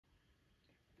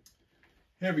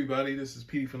Hey everybody, this is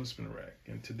Petey from the Spinner Rack,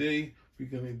 and today we're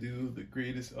going to do the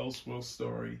greatest Elseworld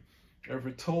story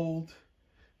ever told.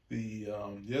 The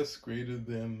yes, greater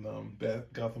than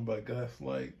Gotham by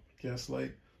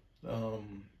Gaslight.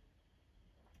 Um,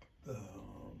 the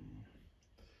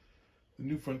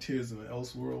New Frontiers in the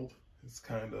Elseworld. It's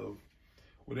kind of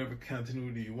whatever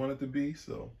continuity you want it to be.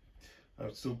 So I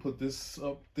would still put this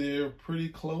up there pretty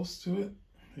close to it,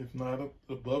 if not up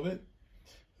above it.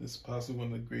 This is possibly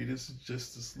one of the greatest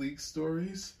Justice League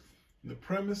stories. And the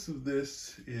premise of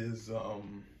this is,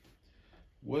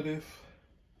 what if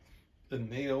a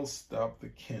nail stopped the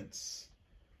Kents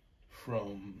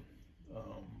from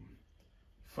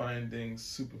finding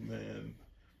Superman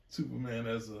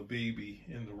as a baby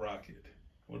in the rocket?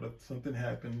 What if something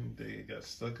happened? They got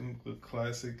stuck in the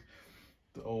classic,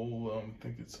 the old, I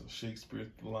think it's a Shakespeare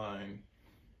line,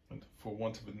 for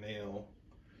want of a nail,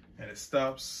 and it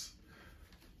stops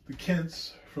the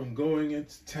Kents from going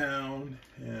into town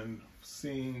and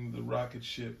seeing the rocket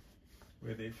ship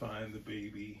where they find the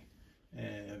baby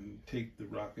and take the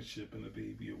rocket ship and the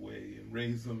baby away and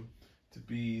raise them to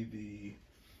be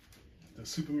the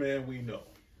Superman we know,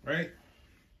 right?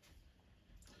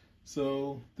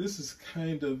 So this is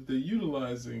kind of, they're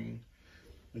utilizing,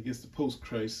 I guess, the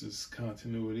post-crisis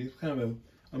continuity. It's kind of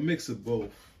a mix of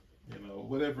both, you know,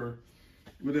 whatever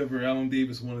Alan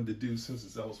Davis wanted to do since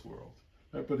it's Elseworld.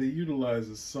 Right, but it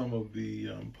utilizes some of the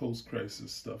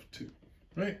post-crisis stuff too,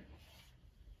 right?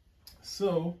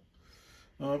 So,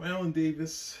 Alan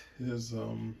Davis has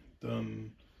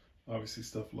done obviously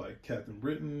stuff like Captain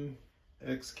Britain,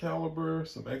 Excalibur,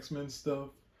 some X-Men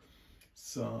stuff,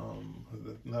 some,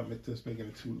 not just making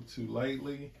it too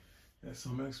lightly,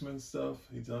 some X-Men stuff.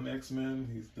 He's done X-Men.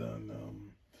 He's done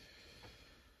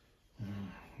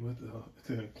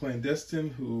Clandestine,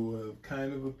 who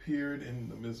kind of appeared in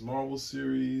the Ms. Marvel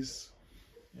series,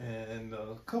 and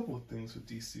a couple of things with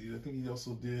DC. I think he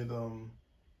also did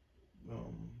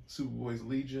Superboy's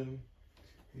Legion.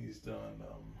 He's done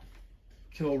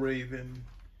Killraven,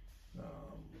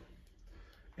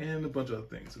 and a bunch of other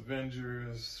things.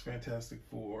 Avengers, Fantastic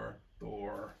Four,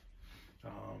 Thor.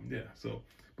 Yeah, so,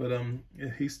 but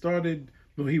he started,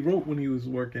 well, he wrote when he was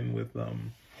working with,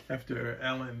 after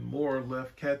Alan Moore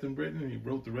left Captain Britain, he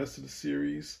wrote the rest of the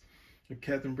series of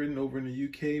Captain Britain over in the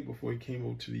UK before he came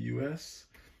over to the US.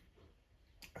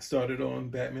 Started on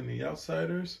Batman and the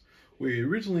Outsiders, where he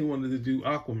originally wanted to do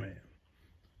Aquaman,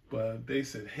 but they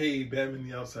said, hey, Batman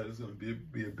and the Outsiders is going to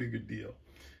be a bigger deal.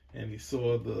 And he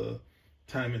saw the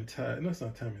Time and Tide, no, it's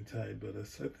not Time and Tide, but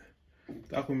it's the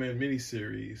Aquaman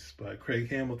miniseries by Craig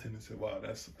Hamilton, and said, wow,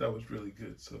 that was really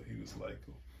good. So he was like,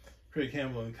 Craig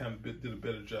Hamilton kind of did a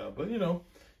better job. But, you know,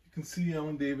 you can see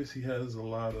Alan Davis, he has a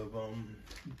lot of,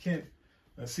 you can't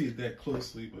see it that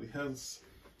closely, but he has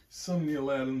some Neal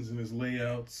Adams in his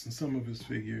layouts and some of his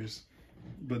figures.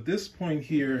 But this point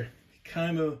here, he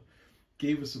kind of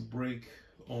gave us a break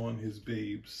on his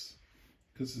babes.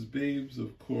 Because his babes,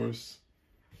 of course,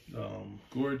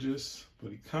 gorgeous,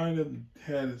 but he kind of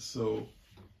had it so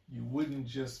you wouldn't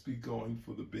just be going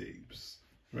for the babes.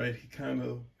 Right, he kind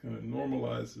of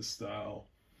normalized his style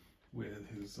with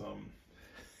his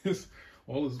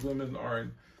all his women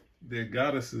aren't, they're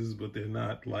goddesses, but they're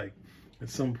not like, at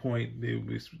some point they would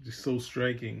be so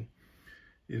striking,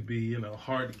 it'd be, you know,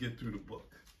 hard to get through the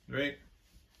book, right?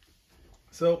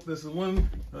 So this is one,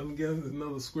 again,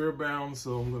 another square bound,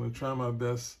 so I'm going to try my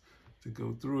best to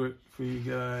go through it for you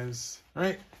guys. All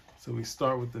right, so we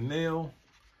start with the nail,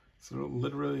 so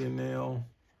literally a nail.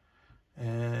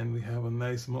 And we have a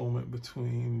nice moment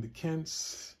between the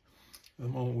Kents, the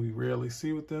moment we rarely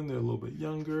see with them. They're a little bit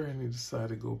younger, and they decide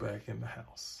to go back in the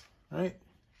house, right?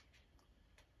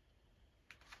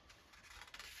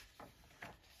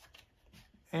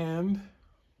 And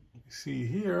you see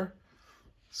here,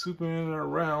 Superman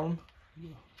around,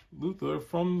 Luthor,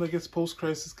 from, I guess,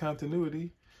 post-crisis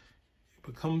continuity,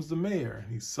 becomes the mayor.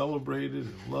 He's celebrated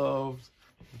and loved.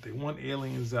 But they want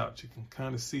aliens out. You can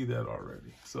kind of see that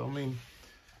already. So, I mean,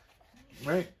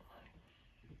 right?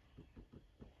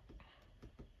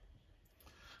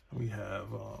 We have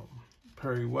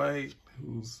Perry White,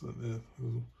 who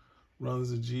runs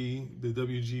the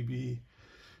WGBS.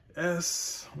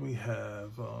 We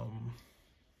have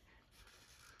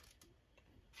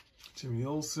Jimmy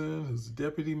Olsen, who's the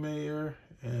deputy mayor,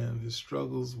 and his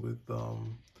struggles with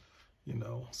you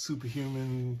know,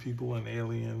 superhuman people and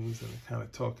aliens, and they kind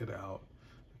of talk it out.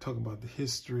 Talk about the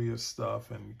history of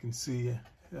stuff, and you can see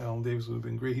Alan Davis would have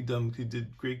been great. He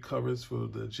did great covers for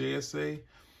the JSA,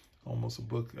 almost a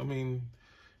book. I mean,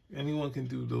 anyone can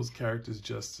do those characters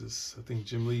justice. I think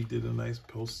Jim Lee did a nice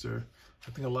poster.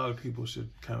 I think a lot of people should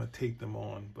kind of take them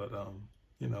on, but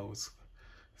you know, it's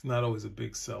not always a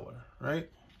big seller, right?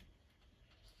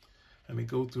 And they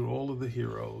go through all of the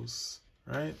heroes,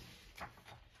 right?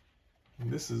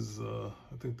 And this is,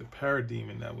 I think, the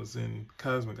Parademon that was in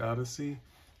Cosmic Odyssey.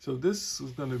 So this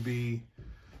is going to be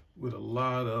with a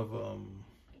lot of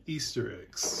Easter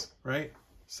eggs, right?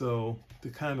 So to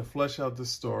kind of flesh out the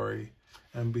story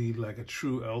and be like a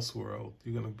true Elseworld,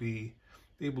 you're going to be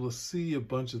able to see a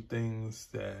bunch of things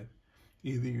that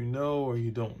either you know or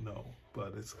you don't know,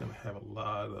 but it's going to have a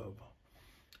lot of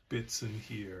bits in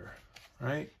here,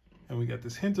 right? And we got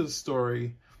this hint of the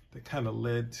story that kind of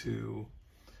led to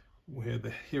where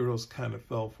the heroes kind of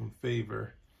fell from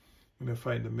favor when they're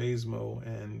fighting the Mazmo,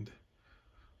 and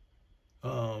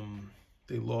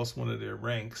they lost one of their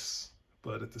ranks,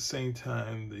 but at the same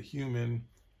time, the human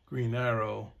Green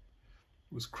Arrow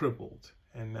was crippled,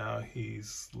 and now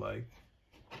he's like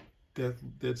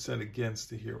dead set against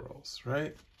the heroes,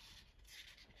 right?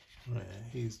 Man,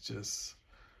 he's just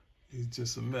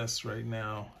a mess right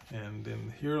now, and then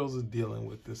the heroes are dealing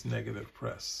with this negative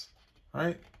press,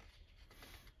 right?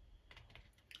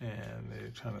 And they're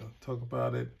trying to talk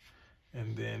about it,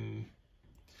 and then,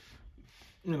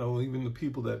 you know, even the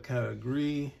people that kind of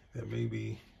agree that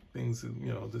maybe things,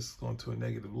 you know, this is going to a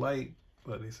negative light,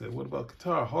 but they said, what about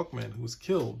Katara, Hawkman, who was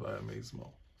killed by a Mazmo,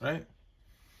 right?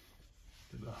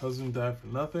 Did the husband die for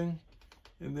nothing?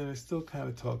 And then they're still kind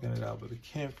of talking it out, but they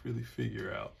can't really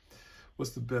figure out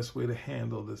what's the best way to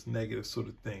handle this negative sort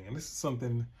of thing. And this is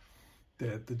something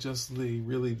that the Justice League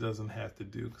really doesn't have to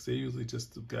do, because they're usually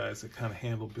just the guys that kind of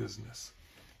handle business.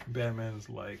 Batman's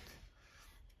like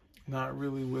not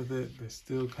really with it. They're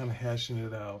still kind of hashing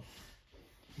it out.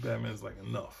 Batman's like,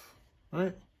 enough,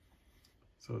 right?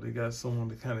 So they got someone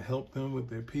to kind of help them with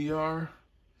their PR,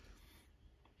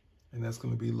 and that's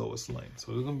going to be Lois Lane.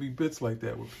 So there's going to be bits like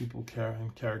that where people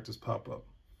and characters pop up,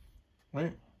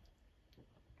 right?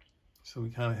 So we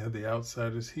kind of have the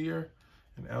outsiders here,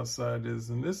 and outsiders,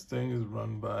 and this thing is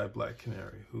run by Black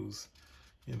Canary, who's,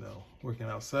 you know, working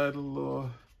outside the law,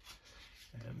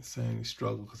 and saying he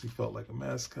struggled because he felt like a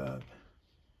mascot.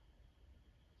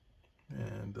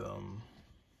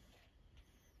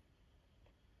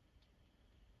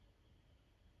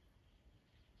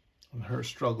 And her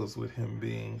struggles with him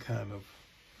being kind of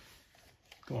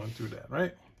going through that,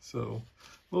 right? So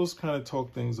those kind of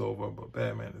talk things over, but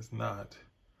Batman is not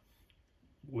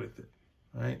with it,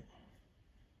 right?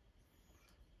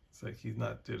 It's like he's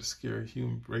not there to scare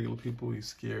regular people. He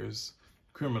scares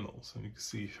criminals, and you can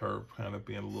see her kind of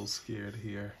being a little scared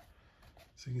here.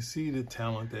 So you can see the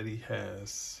talent that he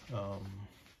has.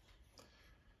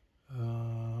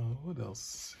 What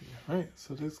else here, right?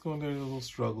 So let's go into the little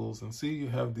struggles, and see, you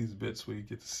have these bits where you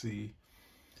get to see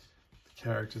the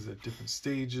characters at different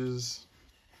stages.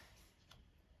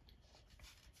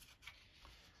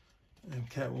 And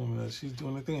Catwoman, she's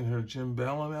doing a thing in her Jim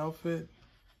Ballon outfit.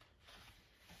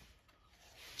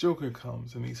 Joker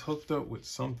comes, and he's hooked up with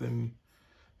something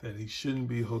that he shouldn't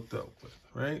be hooked up with,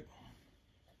 right?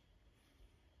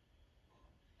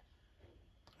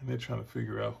 And they're trying to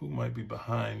figure out who might be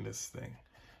behind this thing.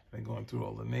 They're going through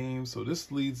all the names. So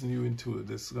this leads you into it.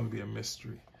 This is going to be a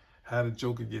mystery. How did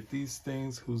Joker get these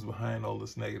things? Who's behind all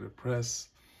this negative press?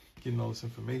 Getting all this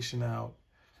information out.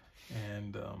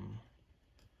 And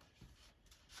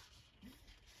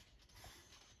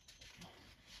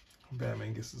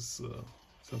Batman gets this,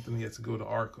 something he has to go to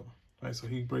Arkham. Right? So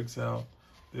he breaks out.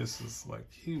 This is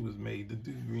like he was made to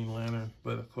do Green Lantern.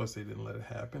 But of course they didn't let it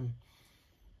happen.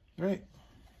 Right?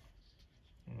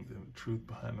 And then the truth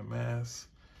behind the mask.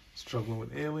 Struggling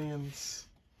with aliens,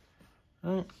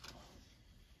 right?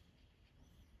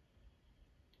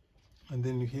 And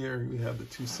then here we have the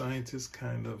two scientists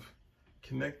kind of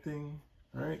connecting,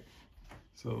 right?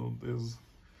 So there's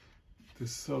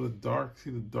this sort of dark,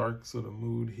 see the dark sort of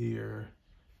mood here,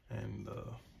 and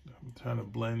I'm trying to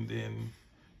blend in,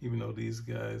 even though these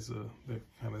guys they're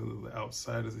kind of the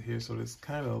outsiders here. So there's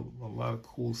kind of a lot of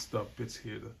cool stuff bits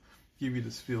here to give you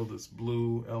this feel, this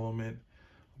blue element.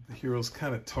 The heroes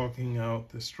kind of talking out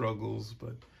their struggles,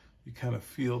 but you kind of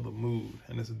feel the mood,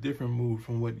 and it's a different mood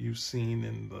from what you've seen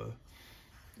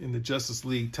in the Justice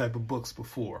League type of books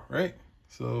before, right?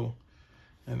 So,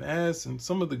 and as in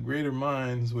some of the greater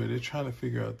minds where they're trying to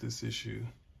figure out this issue,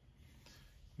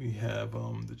 we have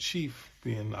the chief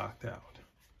being knocked out,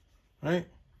 right?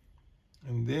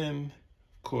 And then,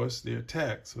 of course, they're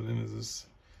attacked. So then there's this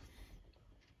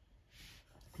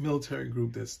military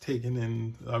group that's taken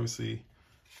in, obviously.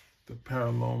 The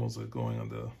paranormals are going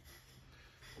under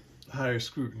higher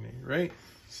scrutiny, right?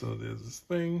 So there's this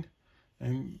thing,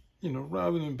 and, you know,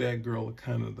 Robin and Batgirl are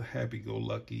kind of the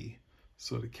happy-go-lucky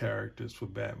sort of characters for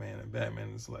Batman, and Batman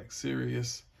is like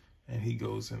serious, and he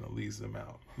goes in and leads them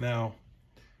out. Now,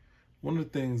 one of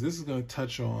the things, this is going to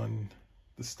touch on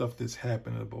the stuff that's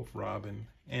happened to both Robin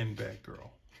and Batgirl,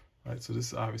 right? So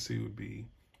this obviously would be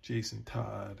Jason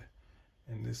Todd,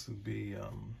 and this would be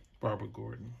Barbara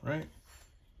Gordon, right?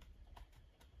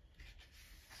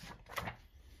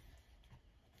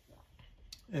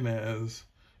 And as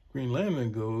Green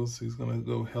Lantern goes, he's going to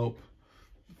go help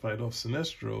fight off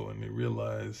Sinestro, and they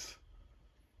realize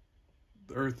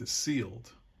the Earth is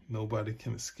sealed. Nobody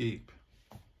can escape.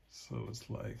 So it's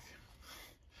like,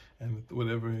 and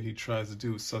whatever he tries to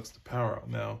do sucks the power out.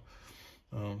 Now,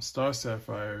 Star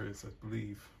Sapphire is, I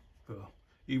believe, the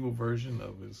evil version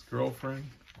of his girlfriend.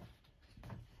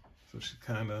 So she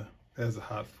kind of has a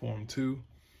hot form too.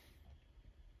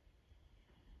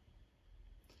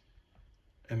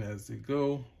 And as they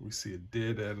go, we see a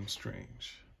dead Adam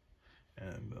Strange.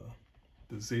 And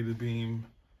the Zeta Beam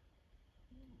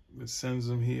that sends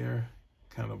them here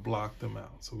kind of blocked them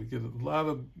out. So we get a lot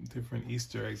of different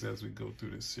Easter eggs as we go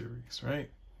through this series, right?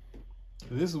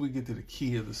 And this is we get to the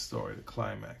key of the story, the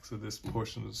climax of this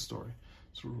portion of the story.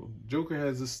 So Joker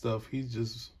has this stuff. He's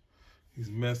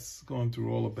going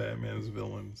through all of Batman's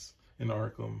villains in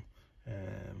Arkham,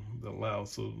 and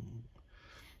so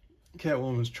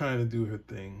Catwoman's trying to do her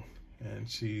thing, and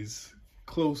she's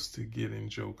close to getting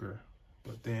Joker,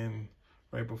 but then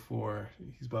right before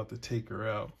he's about to take her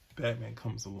out, Batman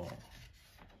comes along.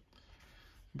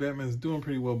 Batman's doing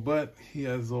pretty well, but he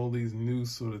has all these new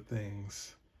sort of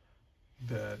things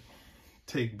that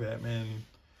take Batman,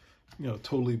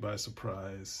 totally by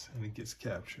surprise, and he gets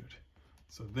captured.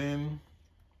 So then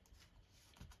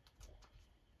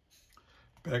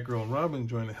Batgirl and Robin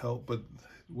join to help, but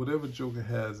whatever Joker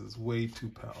has is way too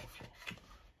powerful,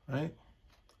 right?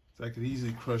 So I could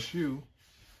easily crush you,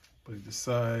 but he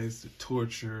decides to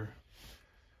torture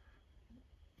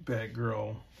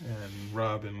Batgirl and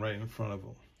Robin right in front of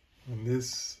him. And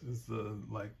this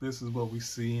is what we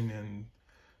seen in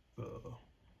the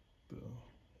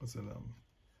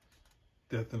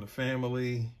Death in the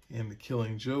Family and The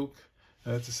Killing Joke.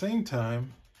 And at the same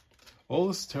time, all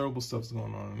this terrible stuff's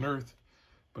going on Earth,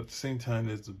 but at the same time,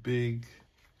 there's a big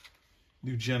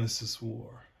New Genesis War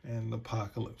and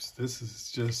Apocalypse. This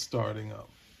is just starting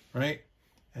up, right?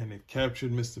 And they've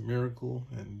captured Mr. Miracle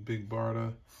and Big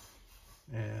Barda,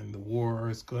 and the war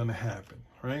is going to happen,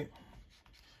 right?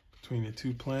 Between the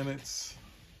two planets.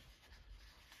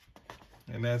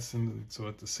 And so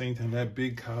at the same time, that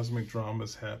big cosmic drama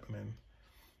is happening.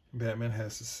 Batman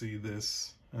has to see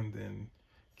this, and then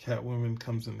Catwoman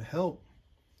comes in to help.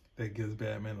 That gives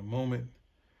Batman a moment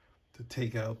to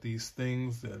take out these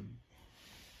things that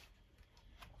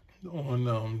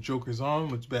on Joker's arm,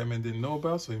 which Batman didn't know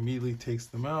about, so he immediately takes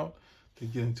them out. They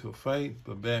get into a fight,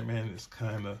 but Batman is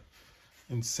kind of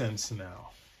incensed now.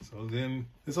 So then,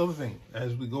 this other thing,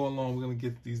 as we go along, we're going to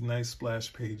get these nice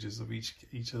splash pages of each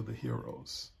of the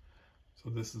heroes.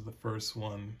 So this is the first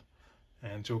one,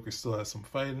 and Joker still has some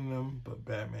fight in him, but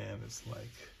Batman is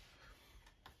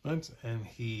like, and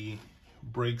he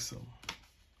breaks him.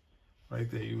 Right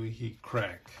there, he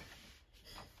crack.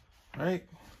 Right?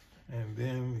 And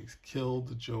then he's killed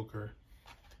the Joker,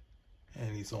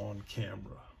 and he's on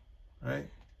camera. Right?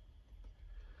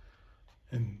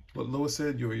 But Lois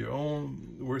said, "You're your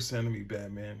own worst enemy,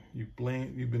 Batman. You've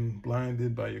been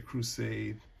blinded by your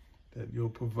crusade that you'll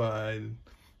provide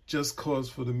just cause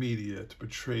for the media to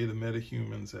portray the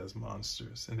metahumans as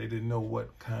monsters." And they didn't know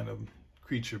what kind of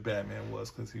creature Batman was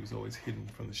because he was always hidden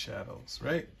from the shadows,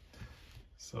 right?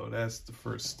 So that's the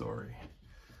first story.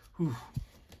 Whew.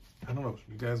 I don't know.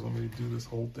 You guys want me to do this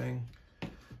whole thing? I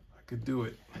could do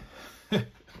it.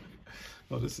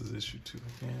 Oh, this is issue 2.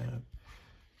 I can't.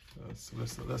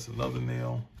 So that's another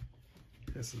nail.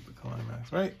 This is the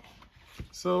climax, right?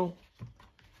 So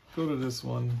go to this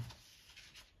one.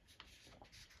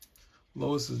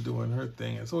 Lois is doing her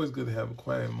thing. It's always good to have a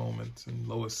quiet moment, and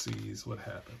Lois sees what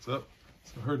happens. So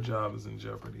her job is in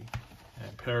jeopardy,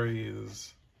 and Perry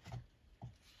is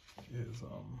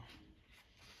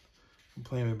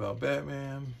complaining about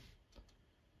Batman,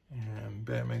 and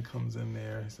Batman comes in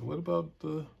there. He said, "What about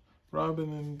the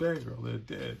Robin and Batgirl? They're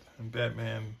dead." And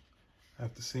Batman,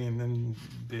 after seeing them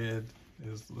dead,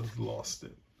 has lost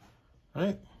it,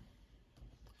 right?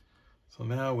 So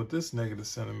now with this negative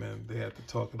sentiment, they have to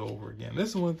talk it over again. This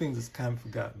is one of the things that's kind of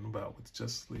forgotten about with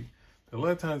Justice League. A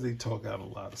lot of times they talk out a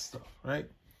lot of stuff, right?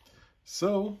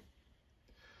 So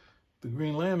the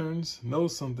Green Lanterns know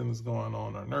something is going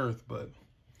on Earth, but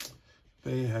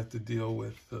they have to deal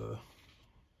with the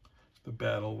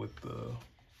battle with the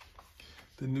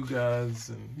new gods,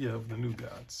 and the new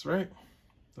gods, right?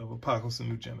 of Apocalypse and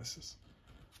New Genesis.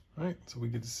 All right, so we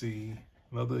get to see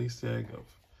another Easter egg of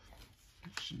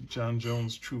John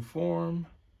Jones' true form,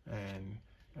 and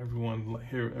everyone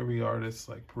here, every artist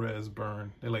like Perez,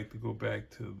 Byrne, they like to go back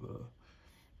to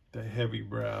the heavy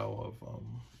brow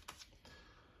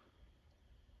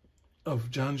of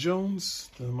John Jones,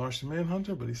 the Martian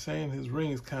Manhunter, but he's saying his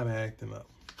ring is kind of acting up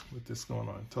with this going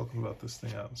on, talking about this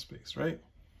thing out in space, right?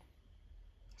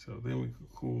 So then we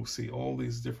cool see all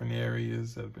these different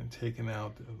areas that have been taken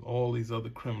out, all these other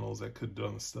criminals that could have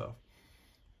done the stuff.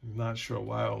 I'm not sure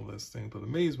why all this thing, but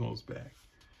Amazemo's back.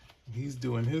 And he's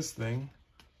doing his thing.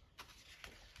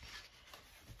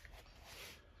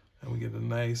 And we get a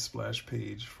nice splash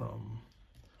page for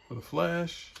the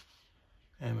Flash.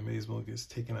 And Amazemo gets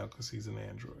taken out because he's an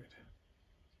android.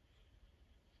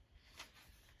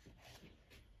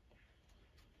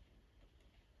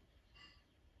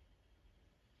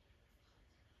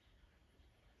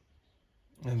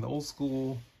 And the old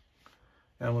school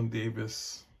Alan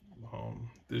Davis,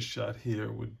 this shot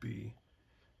here would be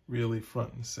really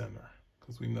front and center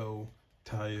because we know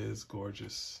Talia is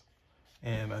gorgeous.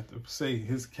 And I say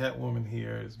his Catwoman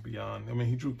here is beyond. I mean,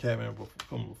 he drew Catman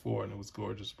from before and it was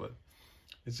gorgeous, but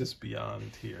it's just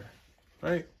beyond here,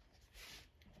 right?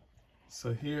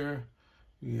 So here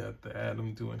we got the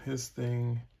Atom doing his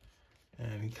thing,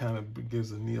 and he kind of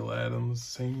gives a Neil Adams,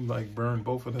 same like Byrne.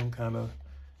 Both of them kind of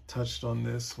touched on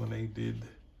this when they did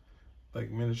like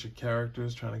miniature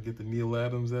characters, trying to get the Neil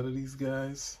Adams out of these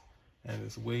guys, and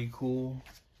it's way cool,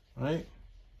 right?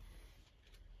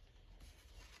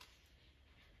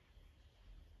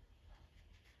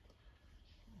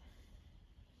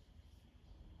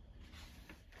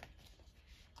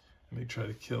 And they try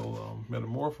to kill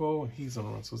Metamorpho, and he's on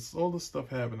the run. So it's all this stuff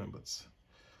happening, but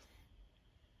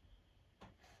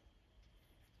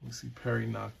we see Perry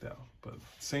knocked out. But at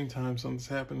the same time, something's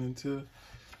happening to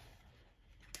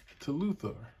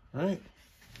Luthor, right?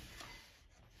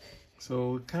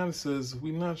 So it kind of says,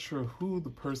 we're not sure who the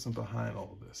person behind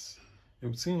all this. It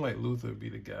would seem like Luthor would be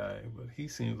the guy, but he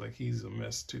seems like he's a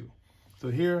mess too. So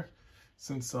here,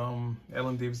 since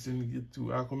Alan Davis didn't get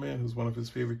to Aquaman, who's one of his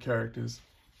favorite characters,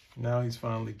 now he's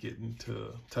finally getting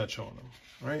to touch on him,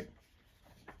 right?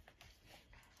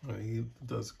 He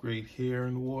does great hair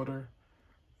in the water.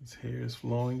 His hair is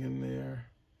flowing in there.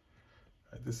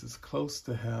 This is close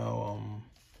to how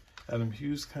Adam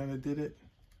Hughes kind of did it.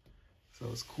 So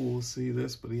it's cool to see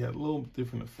this, but he had a little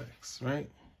different effects, right?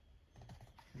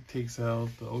 He takes out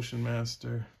the Ocean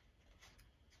Master,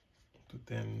 but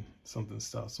then something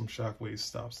stops, some shockwave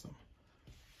stops them.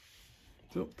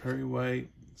 So Perry White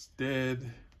is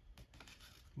dead.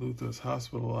 Luthor's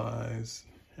hospitalized.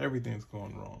 Everything's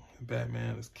going wrong.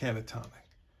 Batman is catatonic.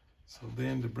 So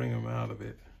then to bring him out of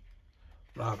it,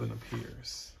 Robin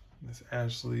appears. And it's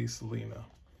Ashley Selena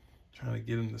trying to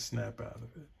get him to snap out of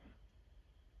it.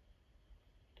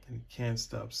 And he can't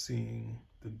stop seeing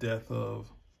the death of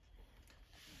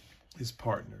his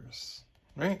partners,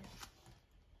 right?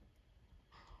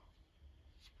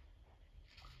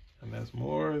 And as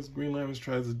more as Green Lantern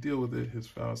tries to deal with it, his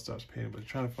file starts painting, but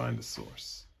trying to find the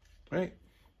source, right?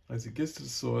 As he gets to the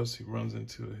source, he runs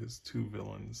into his two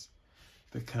villains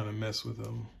that kind of mess with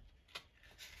him.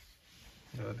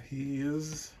 But he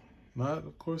is not,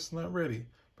 of course, not ready.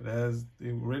 But as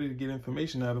they're ready to get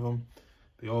information out of him,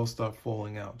 they all start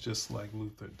falling out, just like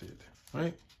Luthor did,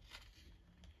 right?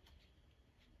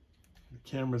 The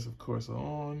cameras, of course, are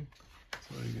on.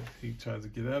 So he tries to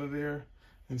get out of there.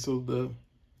 And so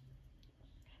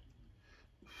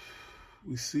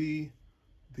we see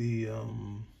the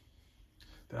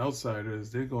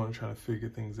outsiders, they're going to try to figure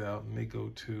things out, and they go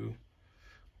to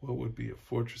what would be a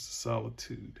fortress of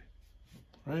solitude,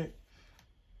 right?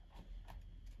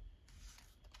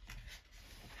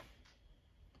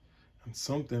 And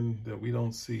something that we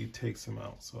don't see takes him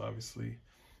out. So obviously,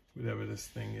 whatever this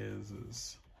thing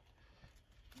is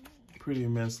pretty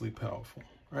immensely powerful,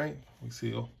 right? We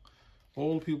see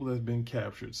all the people that have been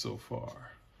captured so far,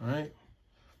 right?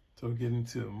 So we get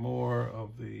into more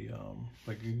of the,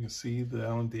 like you can see the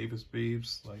Alan Davis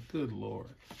babes, like good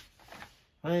Lord,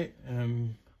 right?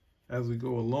 And as we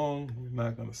go along, we're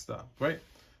not gonna stop, right?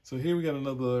 So here we got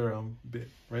another bit,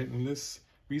 right? In this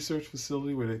research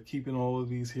facility where they're keeping all of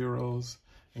these heroes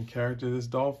and characters, this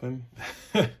Dolphin,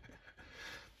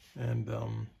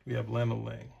 and we have Lana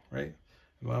Lang, right?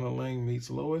 And Lana Lang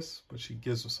meets Lois, but she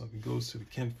gives her something, goes to the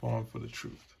Kent farm for the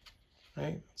truth,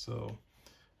 right? So,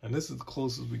 and this is the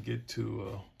closest we get to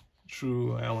a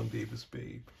true Alan Davis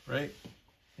babe, right?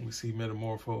 And we see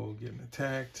Metamorpho getting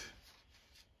attacked.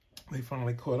 They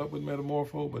finally caught up with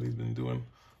Metamorpho, but he's been doing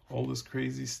all this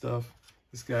crazy stuff.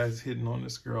 this guy's hitting on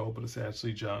this girl, but it's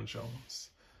actually John Jones.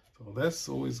 So that's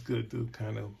always good to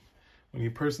kind of, when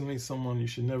you personate someone, you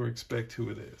should never expect who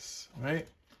it is, right?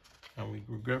 And we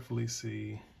regretfully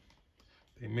see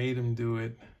they made him do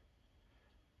it.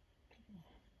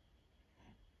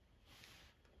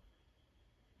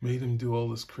 Made him do all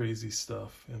this crazy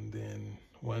stuff, and then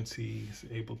once he's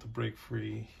able to break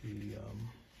free,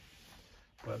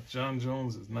 but John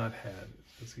Jones has not had it,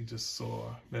 because he just saw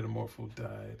Metamorpho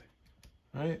died,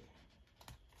 right?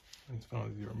 And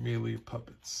found these are merely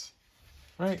puppets,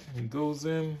 right? And he goes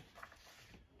in,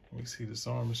 we see the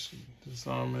Amish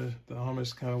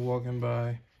kind of walking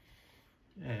by,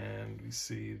 and we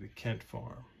see the Kent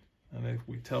farm. And if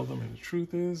we tell them, and the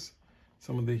truth is,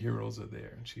 some of the heroes are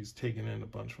there, and she's taking in a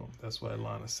bunch of them. That's why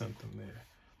Lana sent them there,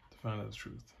 to find out the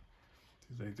truth.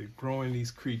 They're growing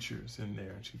these creatures in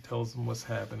there, and she tells them what's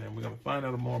happening. We're going to find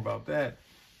out more about that,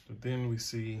 but then we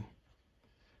see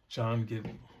John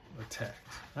getting attacked,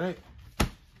 right?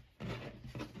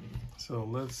 So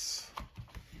let's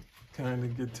kind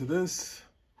of get to this.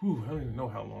 Whew, I don't even know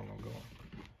how long I'm going,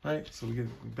 right? So we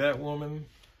get Batwoman,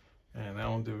 and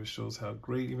Alan Davis shows how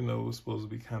great, even though it was supposed to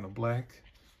be kind of black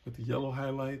with the yellow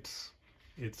highlights,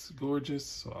 it's gorgeous,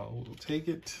 so I'll take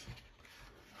it.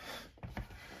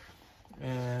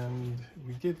 And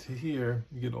we get to here,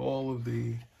 we get all of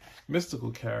the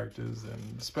mystical characters,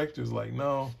 and the Spectre's like,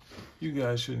 no, you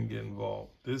guys shouldn't get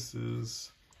involved. This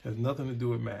has nothing to do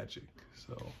with magic.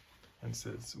 So, and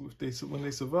says, when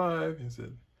they survive, he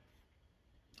said,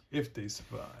 if they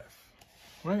survive,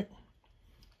 right?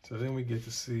 So then we get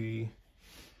to see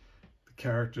the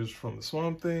characters from the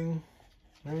Swamp Thing,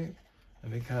 right?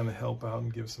 And they kind of help out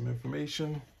and give some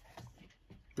information.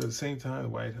 But at the same time, the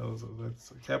White House,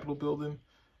 that's a Capitol building,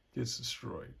 gets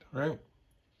destroyed, right?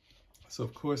 So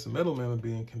of course the Metal Men are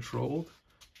being controlled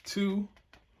too.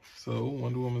 So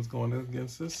Wonder Woman's going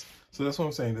against this. So that's what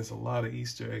I'm saying. There's a lot of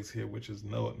Easter eggs here, which is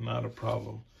not a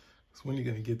problem. It's when you're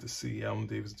going to get to see Alan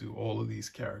Davis do all of these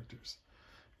characters.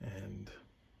 And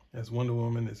as Wonder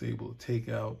Woman is able to take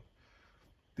out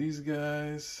these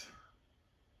guys,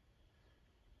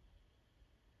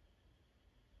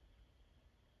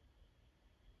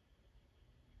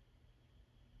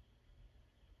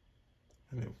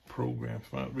 and then programs,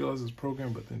 realize it's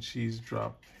programmed, but then she's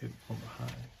dropped, hit from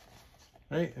behind,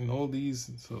 right? And all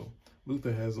these, so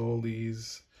Luthor has all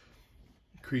these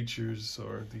creatures,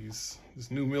 or this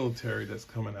new military that's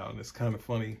coming out, and it's kind of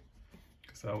funny,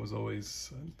 because I was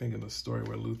always thinking of a story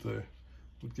where Luthor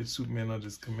would get Superman under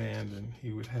his command, and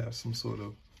he would have some sort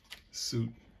of suit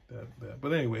that.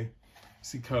 But anyway,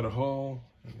 see Carter Hall,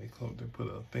 and they put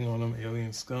a thing on him,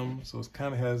 Alien Scum, so it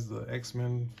kind of has the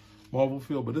X-Men Marvel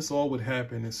feel, but this all would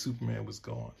happen if Superman was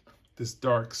gone. This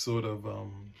dark sort of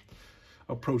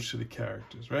approach to the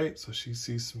characters, right? So she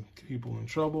sees some people in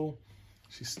trouble.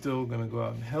 She's still gonna go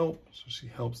out and help. So she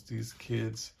helps these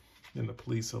kids. Then the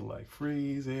police are like,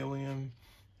 freeze, alien.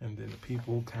 And then the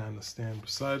people kind of stand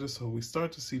beside her. So we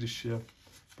start to see the shift,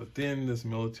 but then this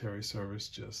military service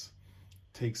just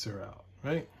takes her out,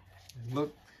 right? And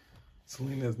look,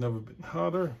 Selena has never been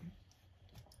hotter.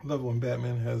 I love when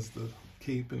Batman has the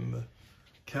cape and the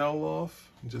cowl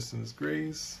off, just in his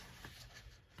grace,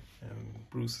 and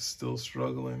Bruce is still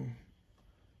struggling,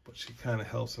 but she kind of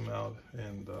helps him out.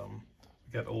 And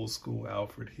we got old school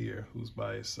Alfred here, who's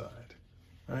by his side,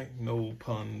 right? No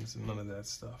puns and none of that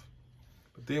stuff.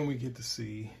 But then we get to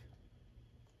see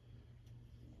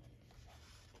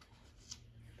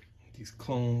these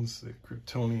clones, the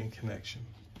Kryptonian connection,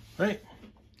 right?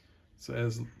 So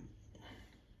as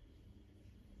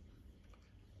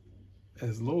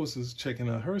Lois is checking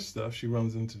out her stuff, she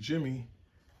runs into Jimmy,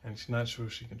 and she's not sure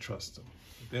she can trust him.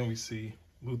 But then we see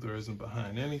Luthor isn't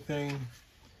behind anything.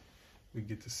 We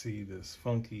get to see this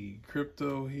funky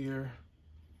crypto here.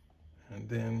 And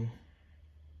then,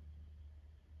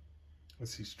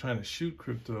 as he's trying to shoot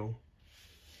crypto,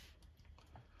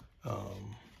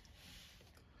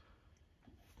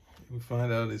 we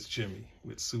find out it's Jimmy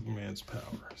with Superman's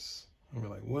powers. And we're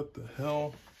like, what the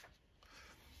hell?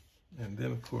 And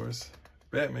then, of course,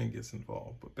 Batman gets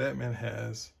involved, but Batman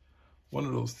has one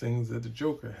of those things that the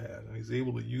Joker had, and he's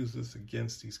able to use this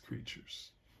against these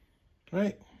creatures,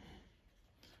 right?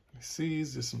 He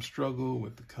sees there's some struggle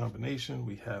with the combination.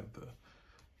 We have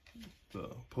the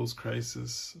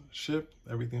post-crisis ship,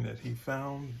 everything that he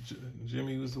found.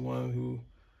 Jimmy was the one who,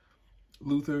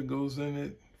 Luthor goes in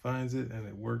it, finds it, and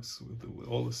it works with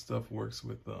all the stuff works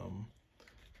with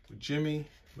Jimmy,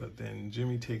 but then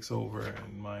Jimmy takes over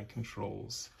and mind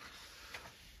controls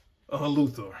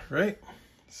Luthor, right?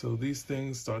 So these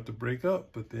things start to break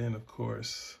up, but then of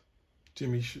course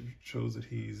Jimmy shows that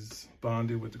he's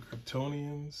bonded with the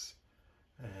Kryptonians,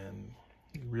 and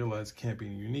he realizes it can't be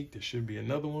unique. There should be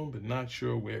another one, but not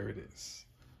sure where it is.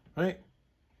 Right?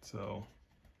 So,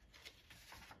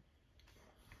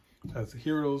 as the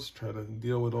heroes try to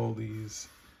deal with all these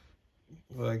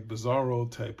like Bizarro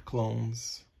type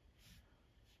clones,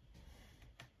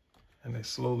 and they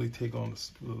slowly take on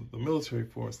the military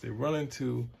force, they run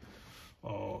into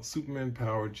Superman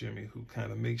powered Jimmy, who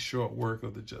kind of makes short work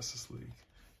of the Justice League.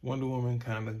 Wonder Woman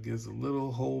kind of gives a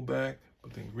little hold back,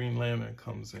 but then Green Lantern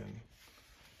comes in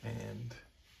and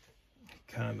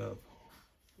kind of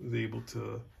is able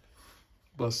to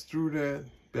bust through that.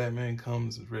 Batman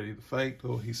comes, is ready to fight.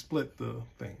 Oh, he split the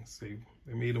things. They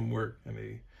made him work, and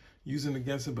they use it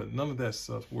against him, but none of that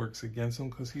stuff works against him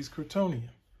because he's Kryptonian,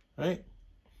 right?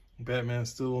 Batman's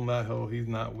still not, he's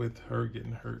not with her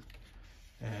getting hurt.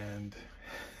 And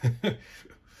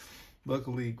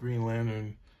luckily Green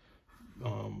Lantern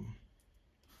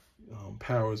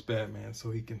powers Batman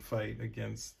so he can fight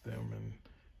against them,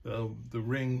 and the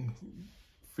ring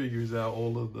figures out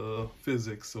all of the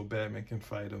physics so Batman can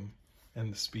fight him,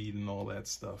 and the speed and all that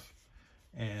stuff.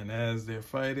 And as they're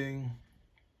fighting,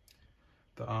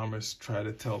 the Amish try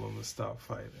to tell them to stop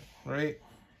fighting, right?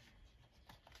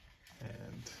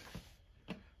 And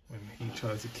when he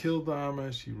tries to kill the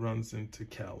Amish, he runs into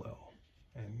Kal-El.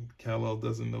 And Kal-El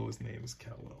doesn't know his name is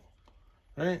Kal-El,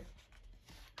 right?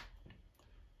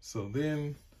 So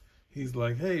then he's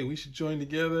like, hey, we should join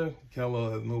together.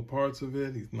 Kal-El has no parts of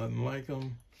it. He's nothing like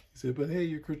him. He said, but hey,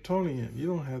 you're Kryptonian. You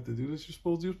don't have to do this. You're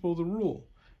supposed to rule.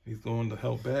 He's going to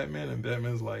help Batman, and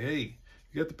Batman's like, hey,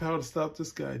 you got the power to stop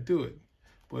this guy, do it.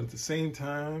 But at the same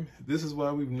time, this is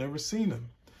why we've never seen him.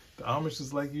 The Amish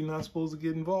is like, you're not supposed to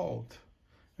get involved.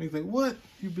 And he's like, what?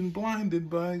 You've been blinded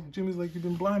by, Jimmy's like, you've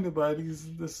been blinded by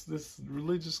this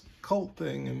religious cult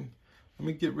thing, and let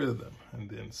me get rid of them. And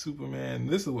then Superman,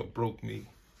 this is what broke me,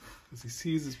 because he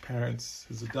sees his parents,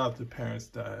 his adopted parents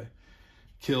die,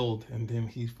 killed, and then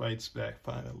he fights back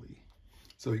finally.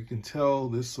 So you can tell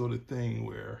this sort of thing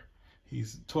where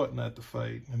he's taught not to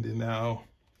fight, and then now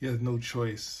he has no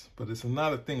choice. But it's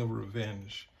not a thing of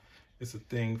revenge. It's a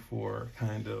thing for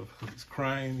kind of, he's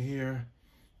crying here.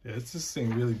 Yeah, this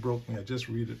thing really broke me. I just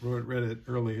read it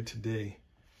earlier today.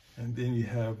 And then you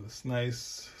have this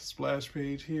nice splash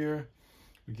page here.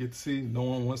 We get to see no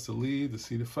one wants to leave to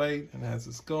see the fight. And as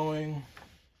it's going,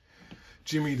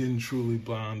 Jimmy didn't truly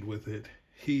bond with it.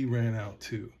 He ran out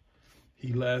too.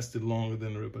 He lasted longer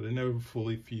than her, but it never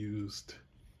fully fused.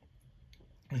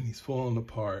 And he's falling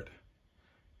apart.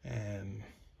 And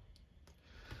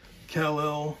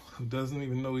Kal-El, who doesn't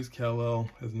even know he's Kal-El,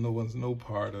 has no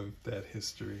part of that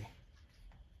history.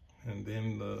 And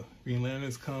then the Green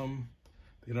Lanterns come.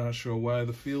 They're not sure why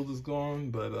the field is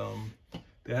gone, but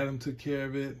the Atom took care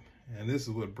of it. And this is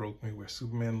what broke me, where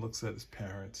Superman looks at his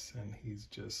parents and he's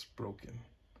just broken.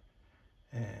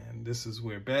 And this is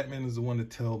where Batman is the one to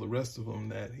tell the rest of them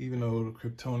that even though the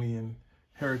Kryptonian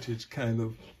heritage kind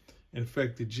of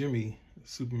infected Jimmy,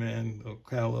 Superman or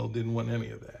Kal-El didn't want any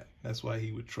of that. That's why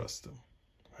he would trust him,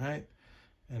 right?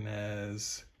 And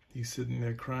as he's sitting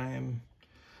there crying,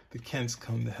 the Kents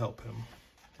come to help him.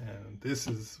 And this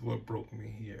is what broke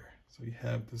me here. So you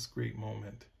have this great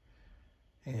moment.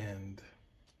 And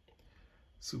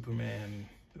Superman,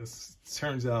 this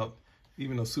turns out,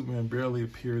 even though Superman barely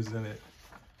appears in it,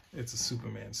 it's a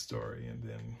Superman story. And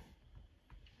then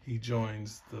he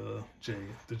joins the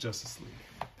Justice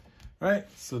League. All right,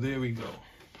 so there we go.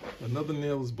 Another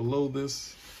nail is below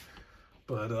this,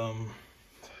 but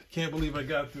can't believe I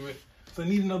got through it. So I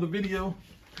need another video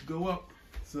to go up.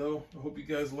 So I hope you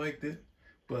guys liked it,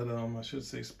 but I should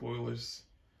say spoilers.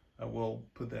 I will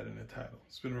put that in the title.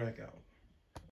 Spin Rack out.